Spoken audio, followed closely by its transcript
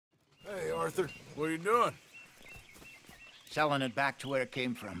Arthur. What are you doing? Selling it back to where it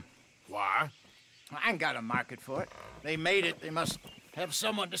came from. Why? I ain't got a market for it. They made it, they must have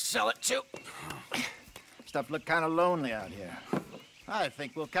someone to sell it to. Stuff look kind of lonely out here. I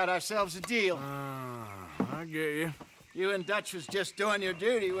think we'll cut ourselves a deal. I get you. You and Dutch was just doing your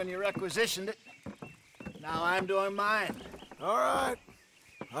duty when you requisitioned it. Now I'm doing mine. All right.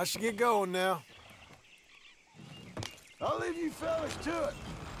 I should get going now. I'll leave you fellas to it.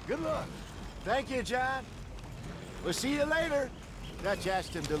 Good luck. Thank you, John. We'll see you later. Dutch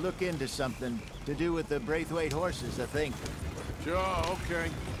asked him to look into something to do with the Braithwaite horses, I think. Sure,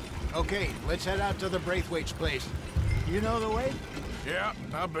 okay. Okay, let's head out to the Braithwaite's place. You know the way? Yeah,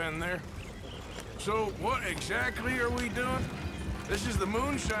 I've been there. So, what exactly are we doing? This is the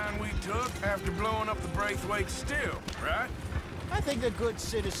moonshine we took after blowing up the Braithwaite still, right? I think the good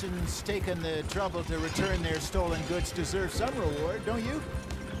citizens taking the trouble to return their stolen goods deserve some reward, don't you?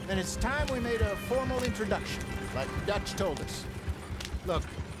 And it's time we made a formal introduction, like Dutch told us. Look,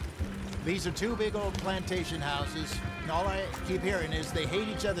 these are two big old plantation houses, and all I keep hearing is they hate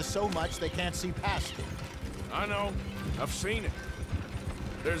each other so much they can't see past it. I know. I've seen it.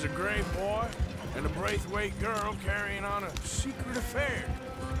 There's a gray boy and a Braithwaite girl carrying on a secret affair.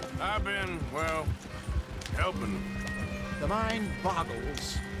 I've been, well, helping them. The mind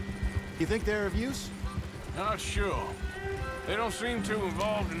boggles. You think they're of use? Not sure. They don't seem too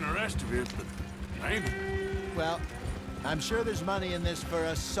involved in the rest of it, but maybe. Well, I'm sure there's money in this for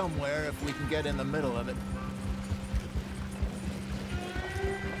us somewhere if we can get in the middle of it.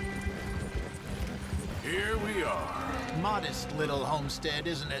 Here we are. Modest little homestead,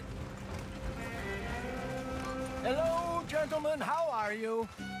 isn't it? Hello, gentlemen. How are you?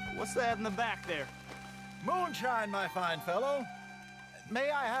 What's that in the back there? Moonshine, my fine fellow. May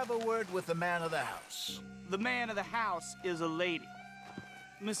I have a word with the man of the house? The man of the house is a lady.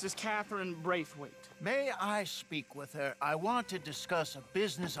 Mrs. Catherine Braithwaite. May I speak with her? I want to discuss a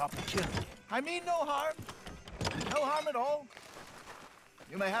business opportunity. I mean no harm. No harm at all.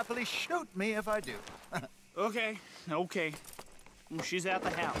 You may happily shoot me if I do. Okay. Well, she's at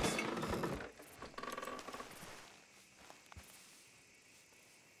the house.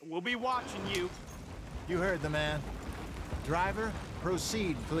 We'll be watching you. You heard the man. Driver,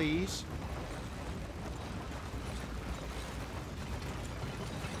 proceed, please.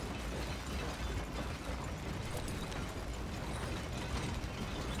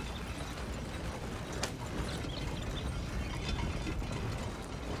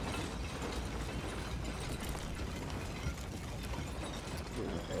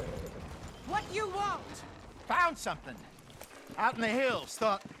 What you want? Found something. Out in the hills.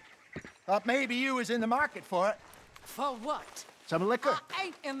 Thought maybe you was in the market for it. For what? Some liquor. I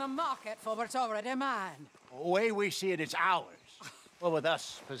ain't in the market for what's already mine. The way we see it, it's ours. Well, with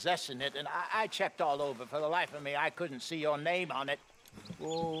us possessing it, and I checked all over. For the life of me, I couldn't see your name on it.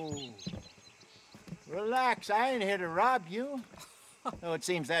 Oh. Relax, I ain't here to rob you. Oh, it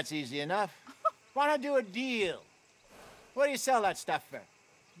seems that's easy enough. Why not do a deal? What do you sell that stuff for?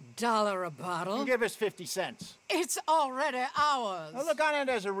 $1 a bottle? You give us 50 cents. It's already ours. Well, look on it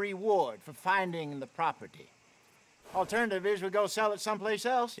as a reward for finding the property. Alternative is we go sell it someplace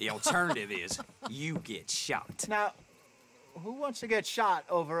else. The alternative is you get shot. Now, who wants to get shot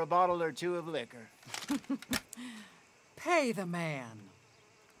over a bottle or two of liquor? Pay the man.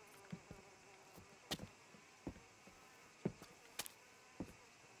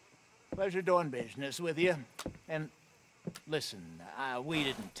 Pleasure doing business with you. And listen, we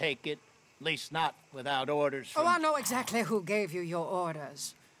didn't take it. At least not without orders from... Oh, I know exactly who gave you your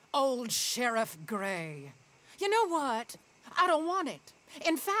orders. Old Sheriff Gray. You know what? I don't want it.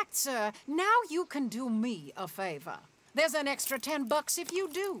 In fact, sir, now you can do me a favor. There's an extra $10 if you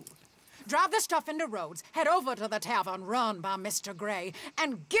do. Drive the stuff into Rhodes, head over to the tavern run by Mr. Gray,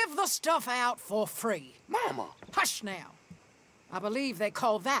 and give the stuff out for free. Mama! Hush now. I believe they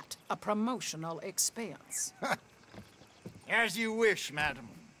call that a promotional expense. As you wish, madam.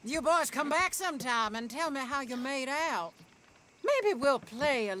 You boys come back sometime and tell me how you made out. Maybe we'll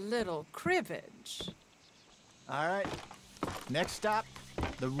play a little cribbage. All right. Next stop,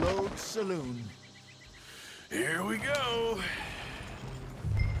 the Rhodes Saloon. Here we go.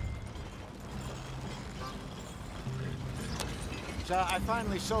 So I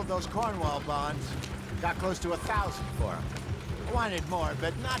finally sold those Cornwall bonds. Got close to 1,000 for them. I wanted more,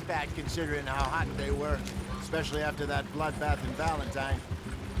 but not bad considering how hot they were, especially after that bloodbath in Valentine.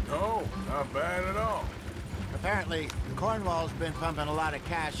 No, not bad at all. Apparently, Cornwall's been pumping a lot of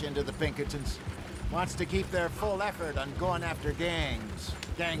cash into the Pinkertons. Wants to keep their full effort on going after gangs.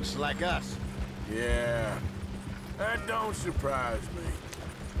 Gangs like us. Yeah, that don't surprise me.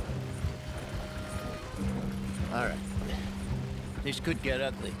 This could get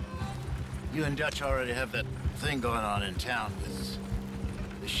ugly. You and Dutch already have that thing going on in town with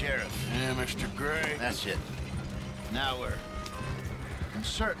the sheriff. Yeah, Mr. Gray. That's it. Now we're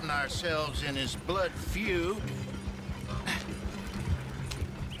inserting ourselves in his blood feud.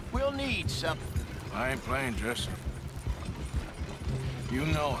 We'll need something. I ain't playing, Jesse. You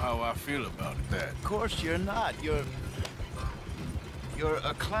know how I feel about that. Of course you're not. You're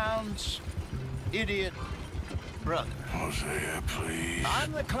a clown's idiot brother. Hosea, please.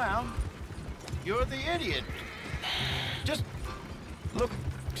 I'm the clown. You're the idiot. Just look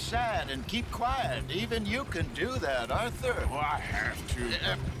sad and keep quiet. Even you can do that, Arthur. Oh, I have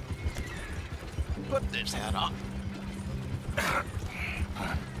to. Put this hat on.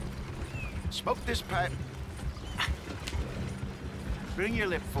 Smoke this pipe. Bring your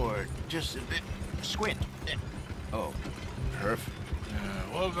lip forward. Just a bit. Squint. Oh, perfect.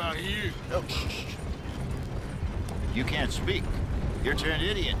 What about you? Oh, shh. You can't speak. You're turned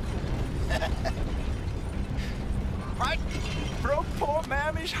idiot. Right. Broke poor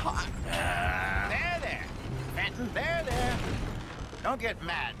Mammy's heart. There. Fenton, there. Don't get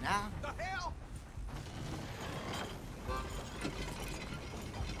mad now. The hell?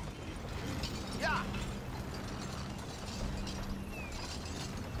 Yeah.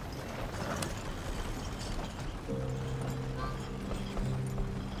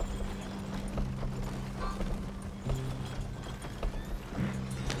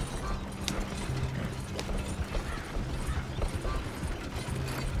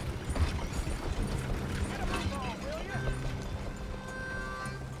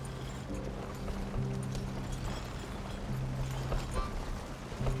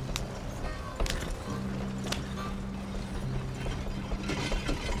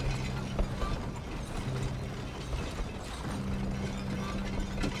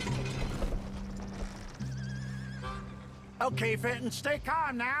 Okay, Fenton, stay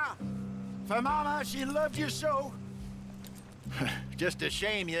calm now. For Mama, she loved you so. Just a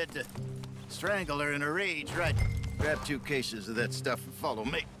shame you had to strangle her in a rage, right? Grab 2 cases of that stuff and follow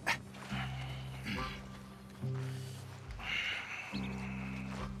me.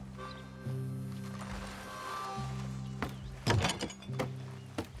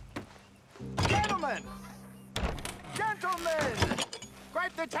 Gentlemen!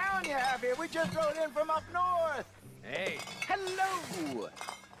 Quite the town you have here. We just rode in from up north. Hey. Hello!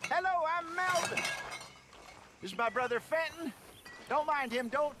 Hello, I'm Melvin. This is my brother Fenton. Don't mind him,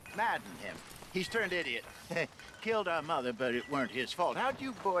 don't madden him. He's turned idiot. Killed our mother, but it weren't his fault. How'd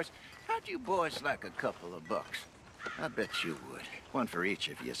you boys like a couple of bucks? I bet you would. One for each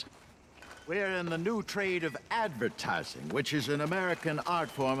of you. We're in the new trade of advertising, which is an American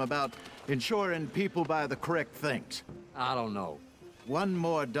art form about ensuring people buy the correct things. I don't know. $1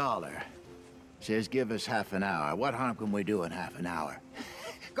 more. Says give us half an hour. What harm can we do in half an hour?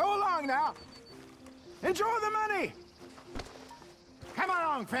 Go along now. Enjoy the money. Come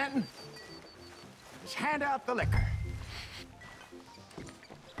along, Fenton. Just hand out the liquor.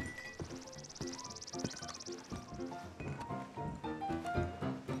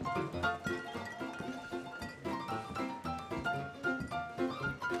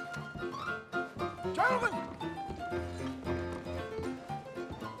 Gentlemen!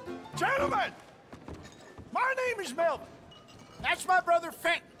 Gentlemen! My name is Melvin. That's my brother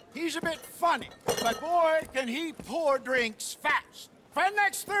Fenton. He's a bit funny, but boy, can he pour drinks fast. For the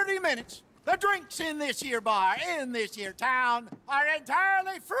next 30 minutes, the drinks in this here bar, in this here town, are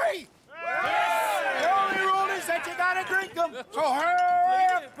entirely free. Yes! The only rule is that you gotta drink them. So hurry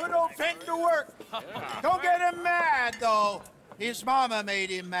up, put old Fenton to work. Don't get him mad, though. His mama made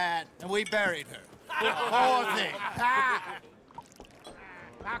him mad, and we buried her. Poor thing.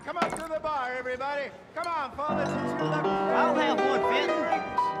 Now come up to the bar, everybody. Come on, fellas. I'll have one, Fenton.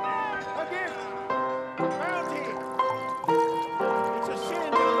 A gift. Bounty. It's a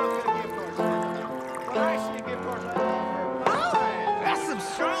sin to look at a gift horse. Well, I see a gift horse. That's some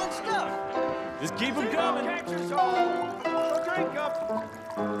strong stuff. Just keep them coming. Catch us all. So drink up.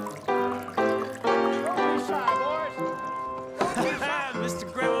 Don't be shy, boys. Don't be shy. Mr.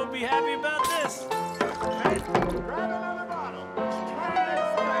 Gray won't be happy about this. Grab another bottle.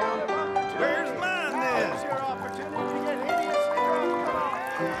 Where's mine then? It's your opportunity to get hideously drunk.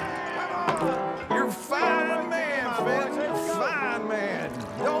 Come on. You're a fine man, Fenton. You're a fine man.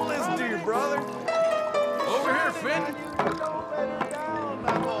 Don't listen to your brother. Over here, Fenton. Don't let it down,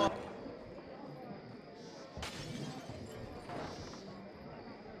 my boy.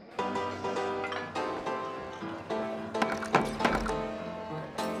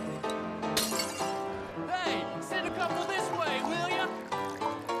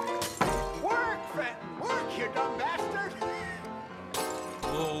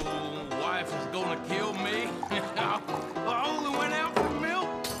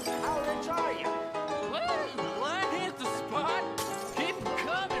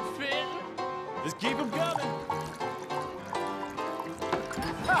 Just keep them coming.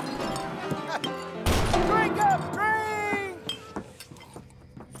 Drink up, drink!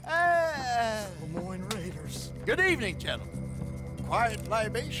 Lemoyne Raiders. Good evening, gentlemen. Quiet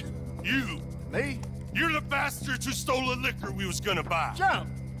libation? You! Me? You're the bastards who stole the liquor we was gonna buy! Jump!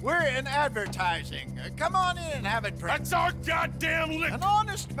 We're in advertising. Come on in and have a drink. That's our goddamn liquor! An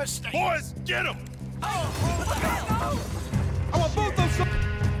honest mistake. Boys, get him! I want both those.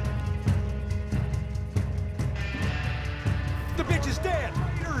 The bitch is dead!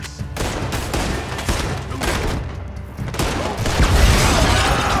 Raiders!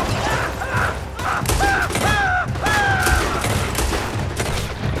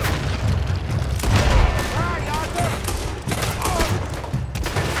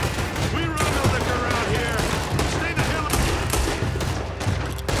 We run the liquor around here! Stay the hell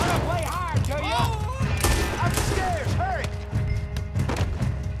Play hard, do you? Upstairs, hurry!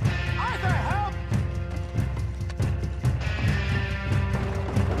 Arthur, help!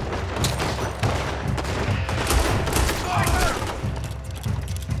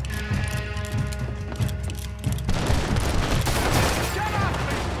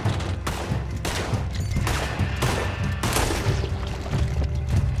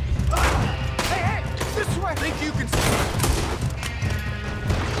 Think you can...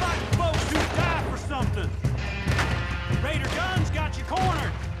 Like folks who die for something. Raider guns got you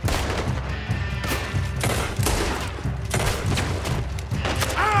cornered.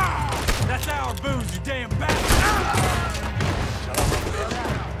 Ah! That's our booze, you damn bastard.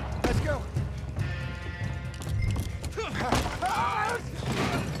 Let's go.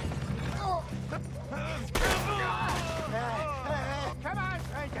 Come on,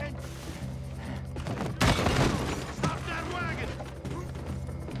 Franklin. Stop that wagon!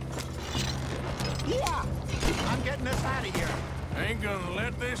 Yeah! I'm getting us out of here. Ain't gonna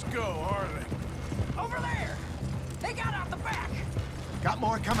let this go, are they? Over there! They got out the back! Got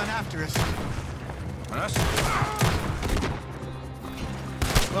more coming after us. Us?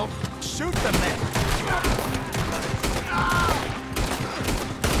 Well, shoot them then.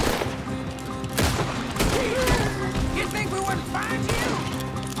 You think we wouldn't find you?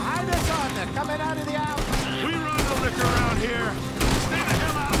 Behind us, Arthur, coming out of the alley. We run the liquor around here! Stay the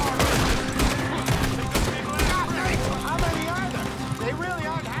hell out of our How many are there? They really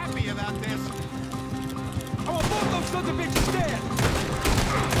aren't happy about this. I want both those sons of bitches dead!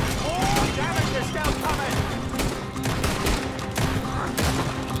 Oh, damn it, they're still coming.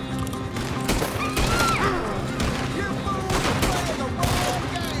 You fools are playing the wrong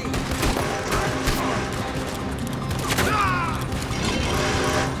game.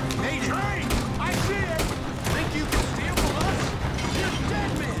 Made it. I see it. Think you can steal from us? You're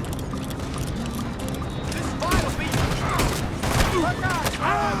dead men! This fight will be... Look out!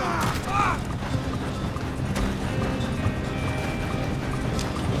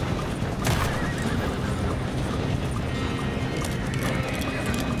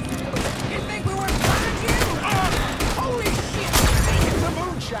 You think we wouldn't find you? Holy shit! It's the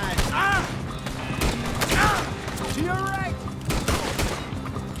moonshine. To your right.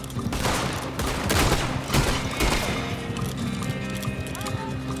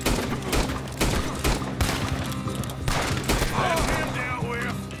 That's him dealt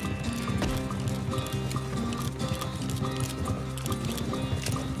with.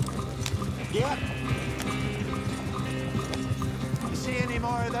 Yep. You see any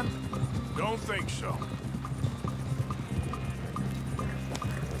more of them? Don't think so.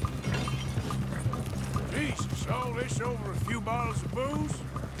 Jesus, all this over a few bottles of booze?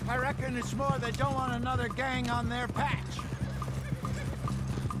 I reckon it's more they don't want another gang on their patch.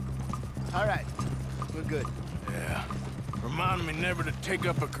 All right, we're good. Yeah. Remind me never to take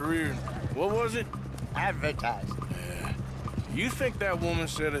up a career in... What was it? Advertising. You think that woman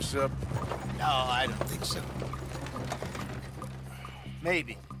set us up? No, I don't think so.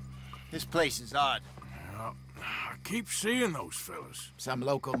 Maybe. This place is odd. Well, I keep seeing those fellas. Some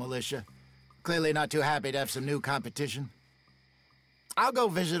local militia. Clearly not too happy to have some new competition. I'll go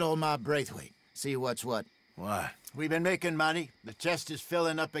visit old Ma Braithwaite, see what's what. Why? We've been making money. The chest is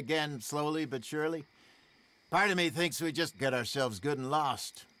filling up again, slowly but surely. Part of me thinks we just get ourselves good and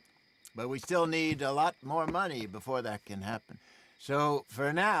lost. But we still need a lot more money before that can happen. So,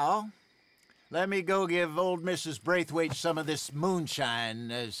 for now, let me go give old Mrs. Braithwaite some of this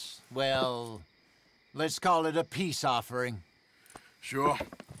moonshine as, well, let's call it a peace offering. Sure.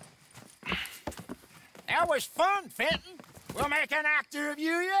 That was fun, Fenton. We'll make an actor of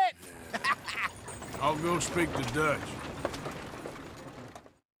you yet. I'll go speak to Dutch.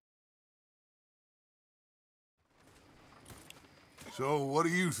 So, what do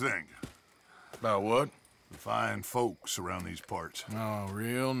you think? About what? The fine folks around these parts. Oh,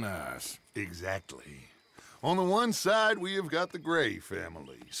 real nice. Exactly. On the one side, we have got the Gray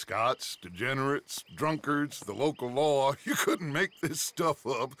family. Scots, degenerates, drunkards, the local law. You couldn't make this stuff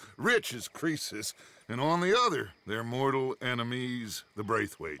up. Rich as Croesus. And on the other, their mortal enemies, the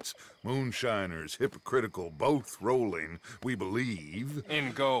Braithwaites. Moonshiners, hypocritical, both rolling, we believe.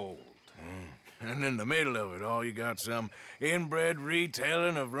 In gold. And in the middle of it all, you got some inbred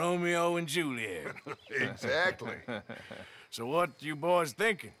retelling of Romeo and Juliet. Exactly. So what you boys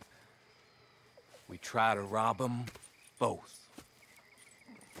thinking? We try to rob them both.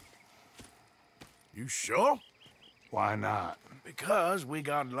 You sure? Why not? Because we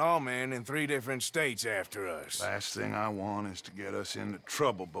got lawmen in 3 different states after us. Last thing I want is to get us into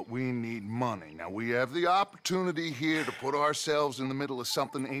trouble, but we need money. Now, we have the opportunity here to put ourselves in the middle of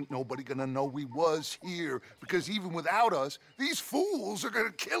something ain't nobody gonna know we was here, because even without us, these fools are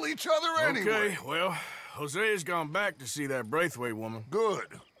gonna kill each other anyway. Okay, well, Hosea's gone back to see that Braithwaite woman. Good.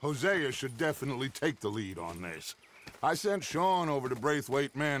 Hosea should definitely take the lead on this. I sent Sean over to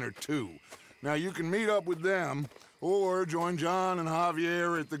Braithwaite Manor, too. Now, you can meet up with them, or join John and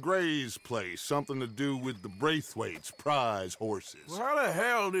Javier at the Gray's place. Something to do with the Braithwaites' prize horses. Well, how the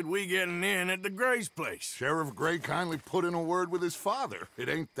hell did we get in at the Gray's place? Sheriff Gray kindly put in a word with his father. It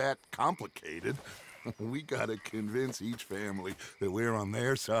ain't that complicated. We gotta convince each family that we're on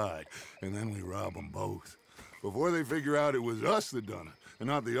their side, and then we rob them both. Before they figure out it was us that done it, and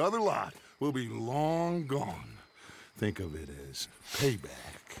not the other lot, we'll be long gone. Think of it as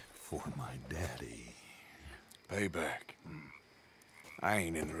payback for my daddy. Payback. I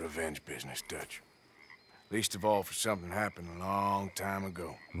ain't in the revenge business, Dutch. Least of all for something happened a long time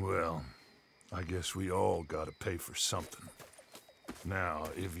ago. Well, I guess we all gotta pay for something. Now,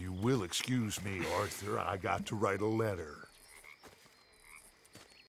 if you will excuse me, Arthur, I got to write a letter.